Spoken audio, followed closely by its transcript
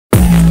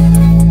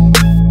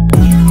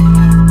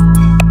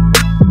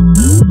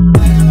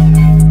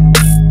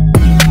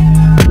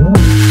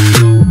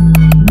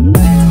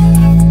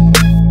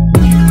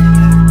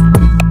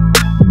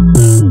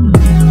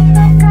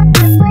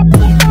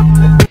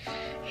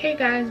Hey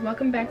guys,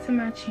 welcome back to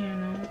my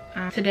channel.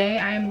 Today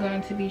I am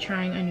going to be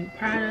trying a new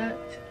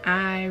product.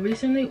 I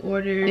recently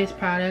ordered this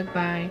product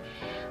by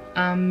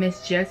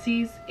Miss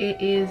Jessie's.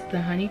 It is the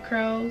honey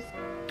curls,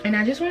 and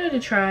I just wanted to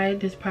try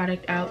this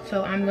product out,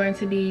 so I'm going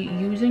to be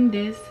using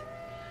this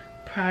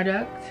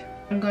product.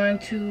 I'm going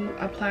to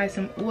apply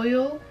some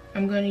oil.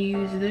 I'm going to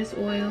use this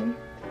oil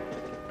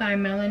by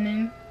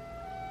Melanin,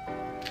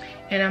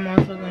 and I'm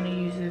also going to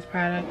use this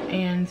product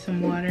and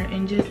some water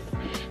and just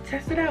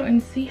test it out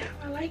and see how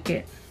I like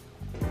it.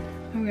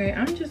 Okay,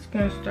 I'm just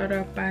going to start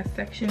off by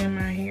sectioning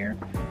my hair.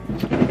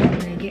 I'm going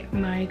to get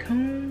my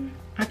comb.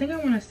 I think I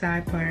want a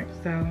side part,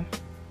 so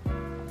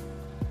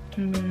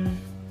I'm going to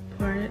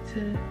part it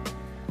to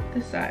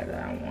the side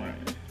that I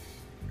want.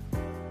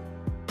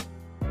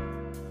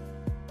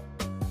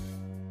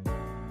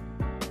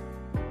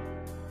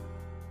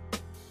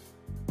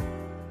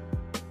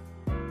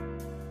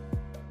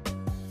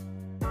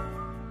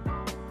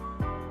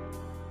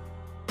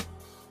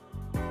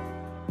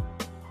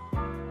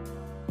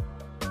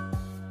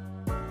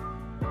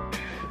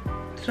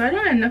 So I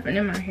don't have nothing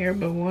in my hair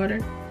but water.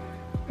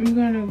 I'm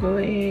gonna go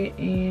ahead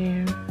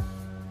and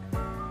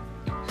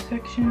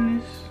section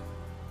this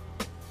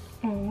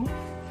off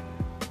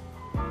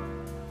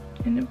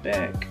in the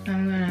back.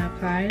 I'm gonna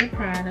apply the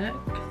product.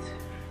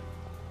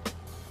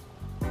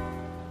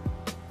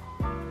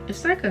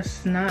 It's like a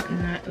snot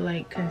nut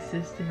like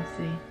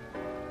consistency.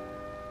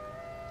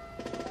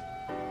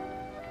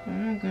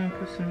 I'm not gonna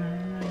put some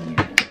on my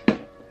hair.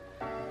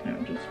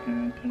 I'm just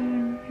gonna put it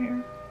in my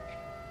hair.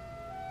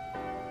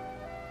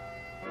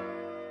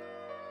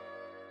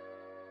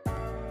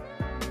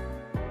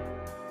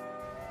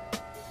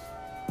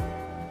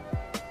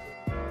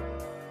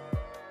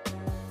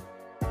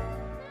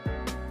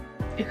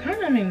 It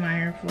kind of made my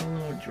hair feel a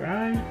little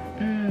dry.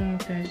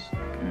 Because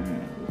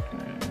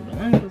but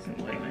let me put some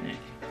oil in it.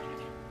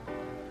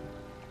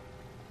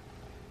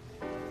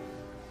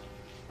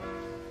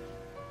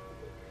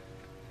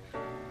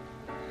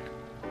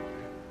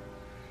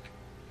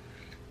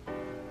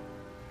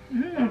 I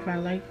don't know if I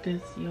like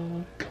this,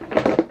 y'all.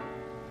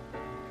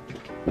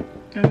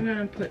 I'm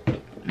gonna put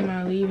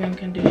my leave-in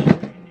conditioner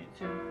in it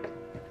too.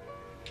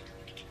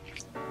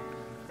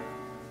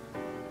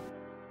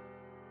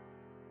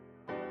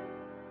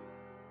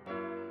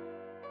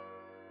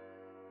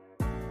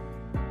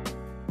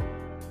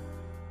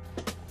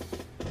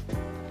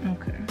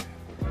 Okay.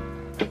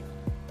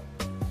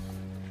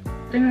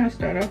 Then I'll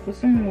start off with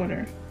some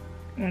water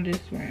on this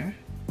round.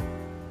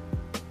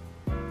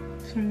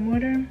 Some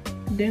water,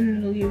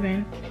 then the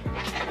leave-in,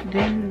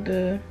 then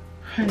the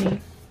honey,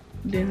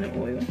 then the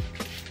oil.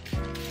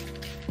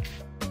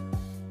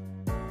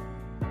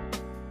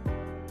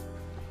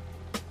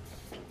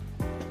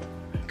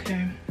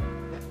 Okay.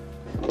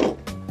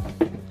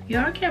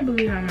 Y'all, I can't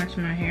believe how much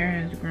my hair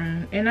has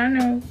grown. And I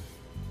know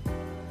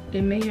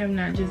it may have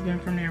not just been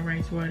from that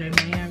rice water. It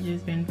may have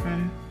just been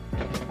from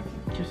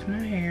just my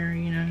hair,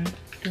 you know,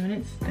 doing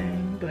its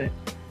thing. But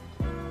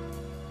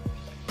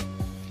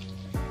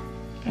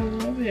I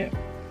love it.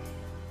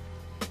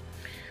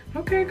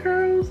 Okay,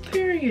 curls,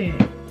 period.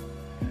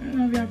 I don't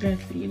know if y'all can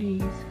see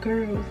these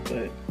curls,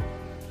 but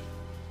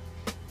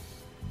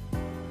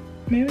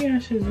maybe I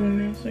should zoom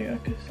in so y'all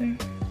can see.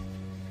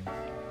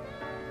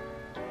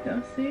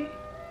 Y'all see?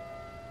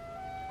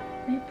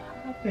 They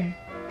popping.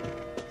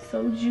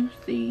 So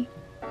juicy.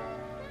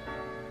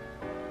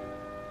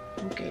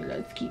 Okay,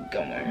 let's keep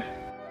going.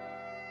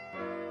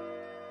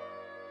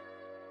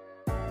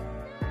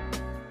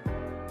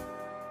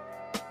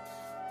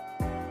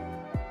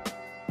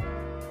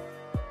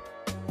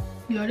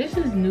 Yo, this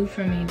is new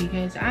for me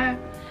because I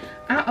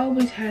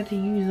always had to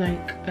use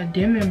like a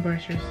dimming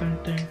brush or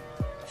something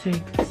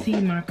to see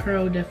my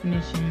curl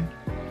definition.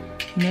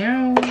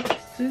 Now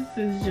this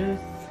is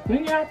just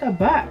when you're out the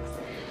box.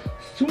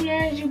 As soon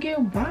as you get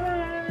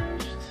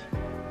washed,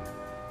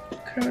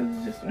 curls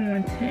is just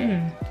on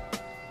 10,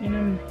 and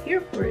I'm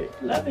here for it,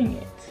 loving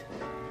it,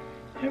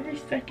 every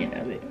second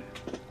of it.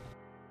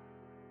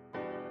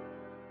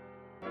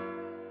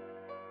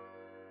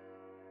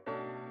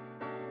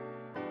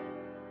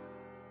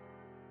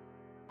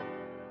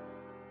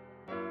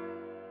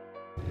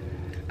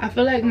 I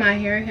feel like my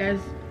hair has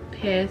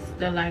passed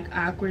the like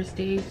awkward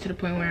stage to the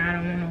point where I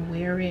don't want to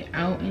wear it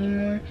out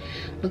anymore,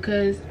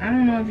 because I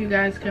don't know if you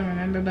guys can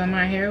remember, but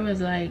my hair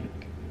was like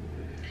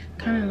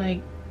kind of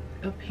like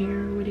up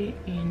here with it,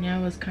 and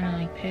now it's kind of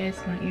like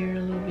past my ear a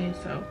little bit,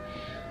 so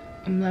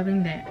I'm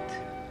loving that.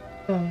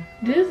 Oh,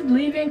 this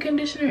leave-in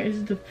conditioner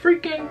is the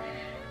freaking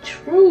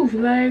truth.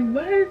 Like,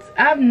 what?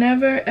 I've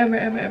never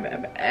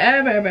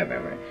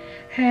ever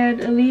had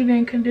a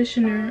leave-in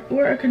conditioner,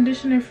 or a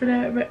conditioner for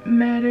that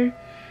matter,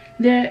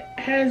 that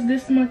has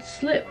this much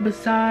slip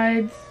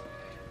besides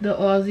the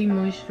Aussie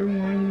Moisture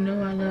one. You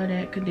know I love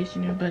that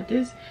conditioner, but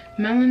this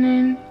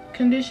Melanin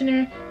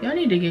conditioner, y'all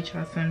need to get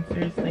y'all some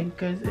seriously,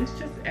 because it's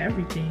just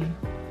everything.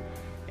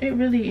 It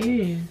really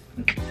is.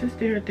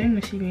 Sister, her thing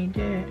when she made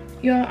that.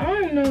 Y'all, I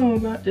don't know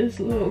about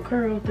this little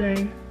curl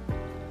thing.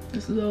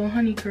 This little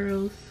honey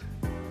curls.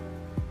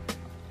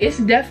 It's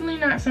definitely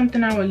not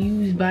something I would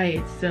use by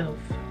itself.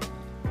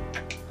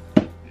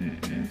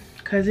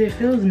 Cause it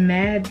feels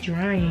mad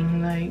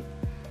drying, like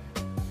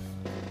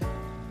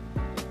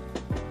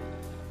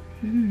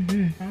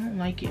I don't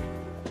like it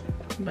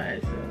by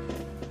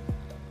itself.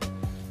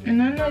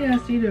 And I know y'all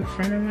see the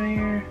front of my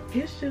hair.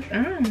 It's just,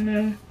 I don't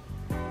know.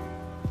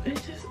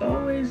 It's just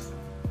always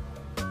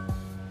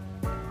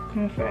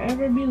gonna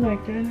forever be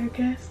like that, I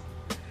guess.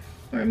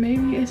 Or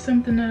maybe it's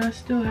something that I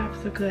still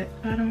have to cut.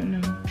 I don't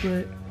know,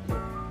 but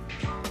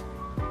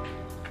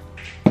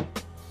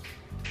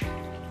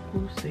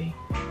we'll see.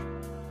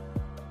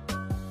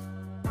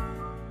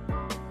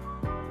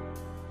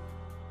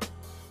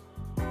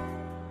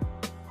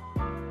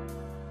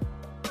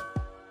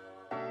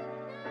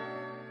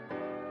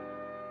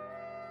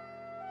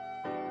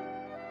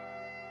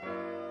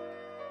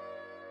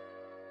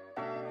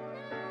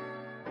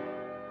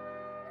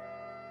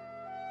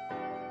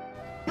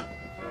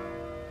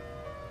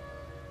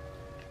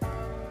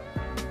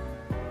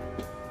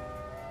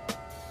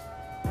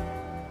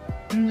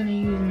 I'm gonna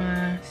use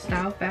my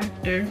Style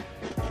Factor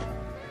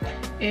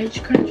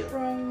Edge Control.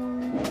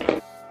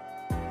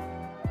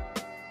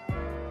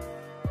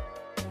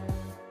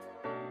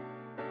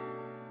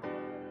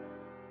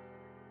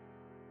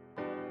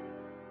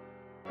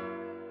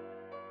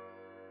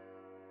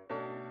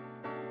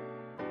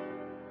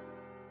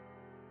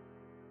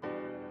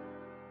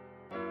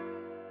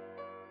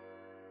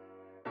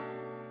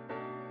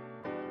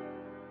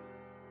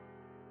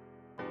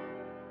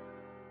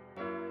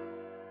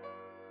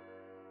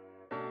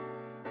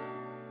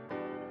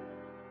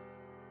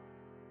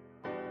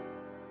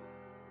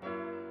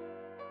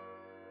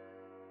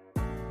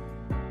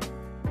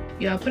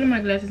 Yeah, putting my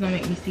glasses don't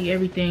make me see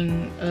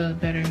everything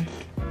better,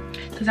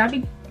 cause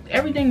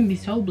everything be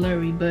so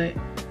blurry. But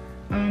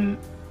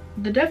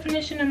the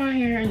definition of my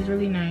hair is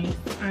really nice.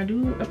 I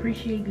do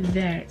appreciate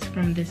that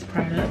from this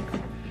product.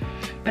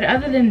 But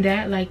other than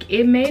that, like,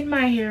 it made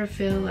my hair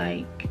feel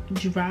like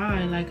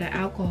dry, like an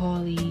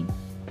alcohol-y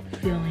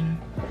feeling.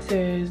 It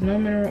says no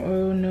mineral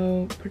oil,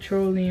 no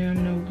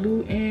petroleum, no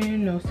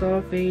gluten, no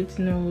sulfates,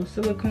 no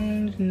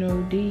silicones,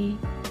 no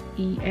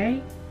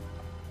DEA.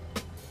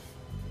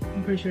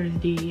 I'm pretty sure it's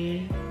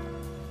DEA.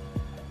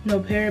 No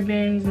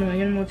parabens, no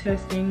animal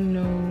testing,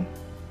 no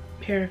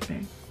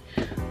paraffin.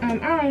 I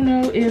don't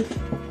know if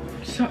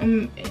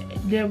something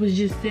that was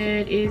just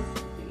said is,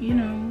 you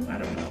know, I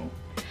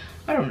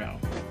don't know.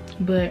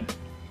 But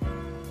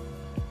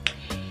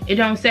it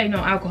don't say no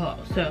alcohol,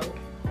 so.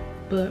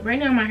 But right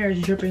now my hair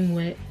is dripping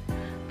wet.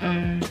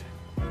 I'm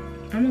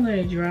gonna let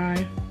it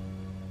dry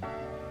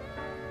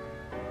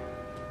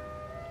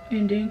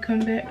and then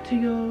come back to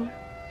y'all.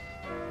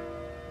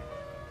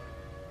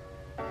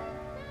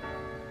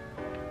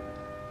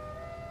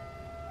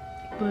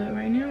 But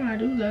right now I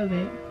do love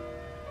it.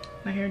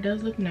 My hair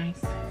does look nice.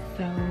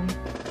 So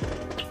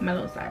my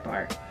little side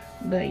part.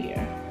 But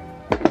yeah,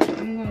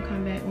 I'm gonna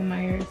come back when my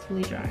hair is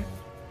fully dry.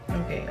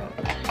 Okay, y'all.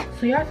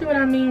 So y'all see what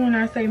I mean when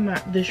I say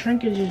the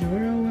shrinkage is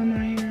real with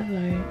my hair?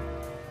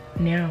 Like,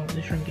 now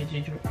the shrinkage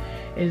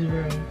is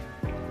real.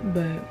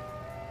 But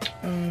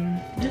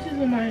this is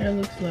what my hair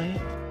looks like.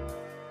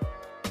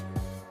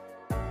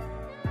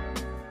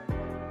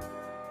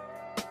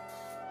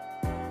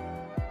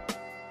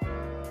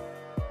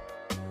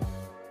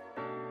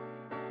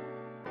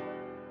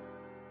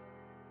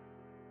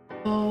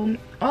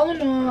 All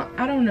in all,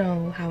 I don't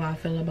know how I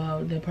feel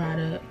about the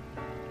product.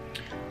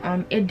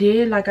 It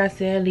did, like I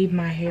said, leave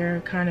my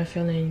hair kind of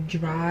feeling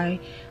dry,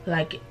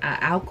 like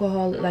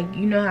alcohol. Like,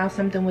 you know how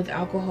something with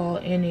alcohol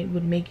in it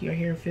would make your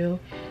hair feel?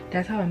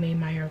 That's how it made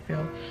my hair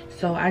feel.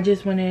 So I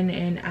just went in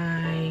and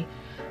I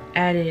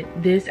added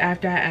this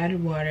after I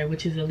added water,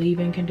 which is a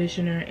leave-in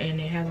conditioner,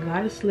 and it has a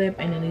lot of slip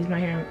and it leaves my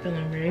hair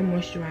feeling very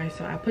moisturized.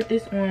 So I put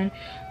this on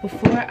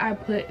before I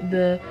put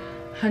the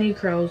honey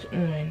curls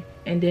on.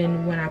 And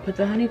then when I put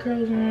the honey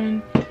curls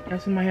on,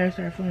 that's when my hair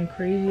started feeling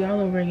crazy all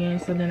over again.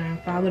 So then I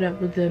followed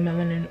up with the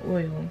melanin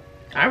oil.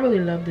 I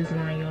really love this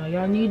line, y'all.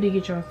 Y'all need to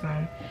get y'all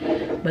some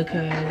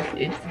because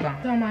it's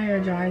bomb. So my hair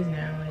dries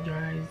now. It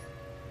dries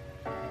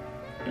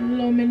a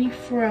little mini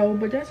fro,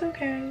 but that's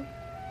okay.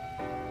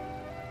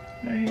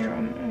 My hair,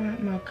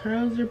 my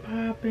curls are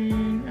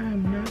popping.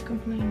 I'm not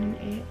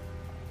complaining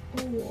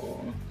at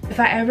all. If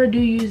I ever do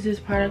use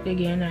this product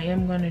again, I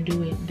am gonna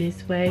do it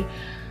this way.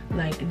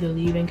 Like the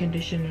leave-in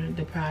conditioner,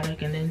 the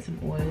product, and then some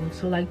oil.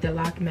 So like the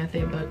lock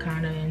method, but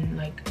kind of in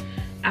like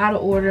out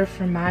of order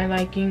for my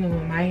liking and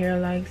what my hair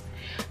likes.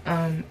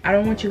 I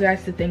don't want you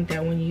guys to think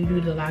that when you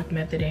do the lock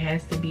method it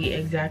has to be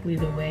exactly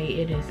the way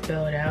it is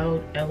spelled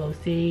out,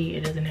 LOC.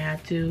 It doesn't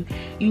have to.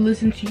 You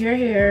listen to your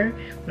hair.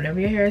 Whenever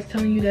your hair is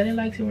telling you that it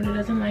likes it or it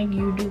doesn't like,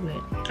 you do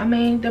it. I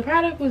mean, the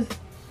product was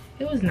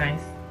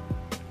nice,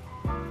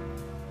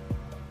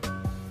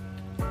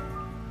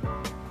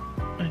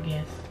 I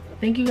guess.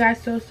 Thank you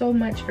guys so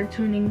much for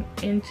tuning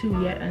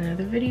into yet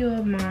another video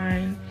of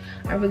mine.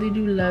 I really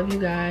do love you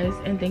guys,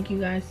 and thank you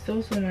guys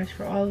so much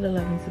for all the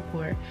love and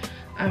support.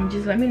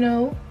 Just let me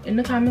know in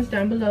the comments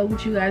down below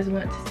what you guys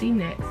want to see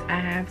next. I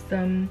have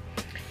some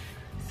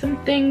some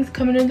things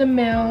coming in the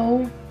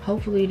mail.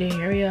 Hopefully they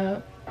hurry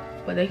up,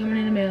 but they coming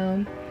in the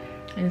mail,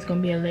 and it's gonna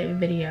be a late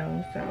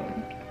video,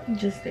 so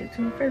just stay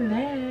tuned for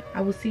that.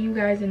 I will see you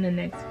guys in the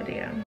next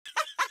video.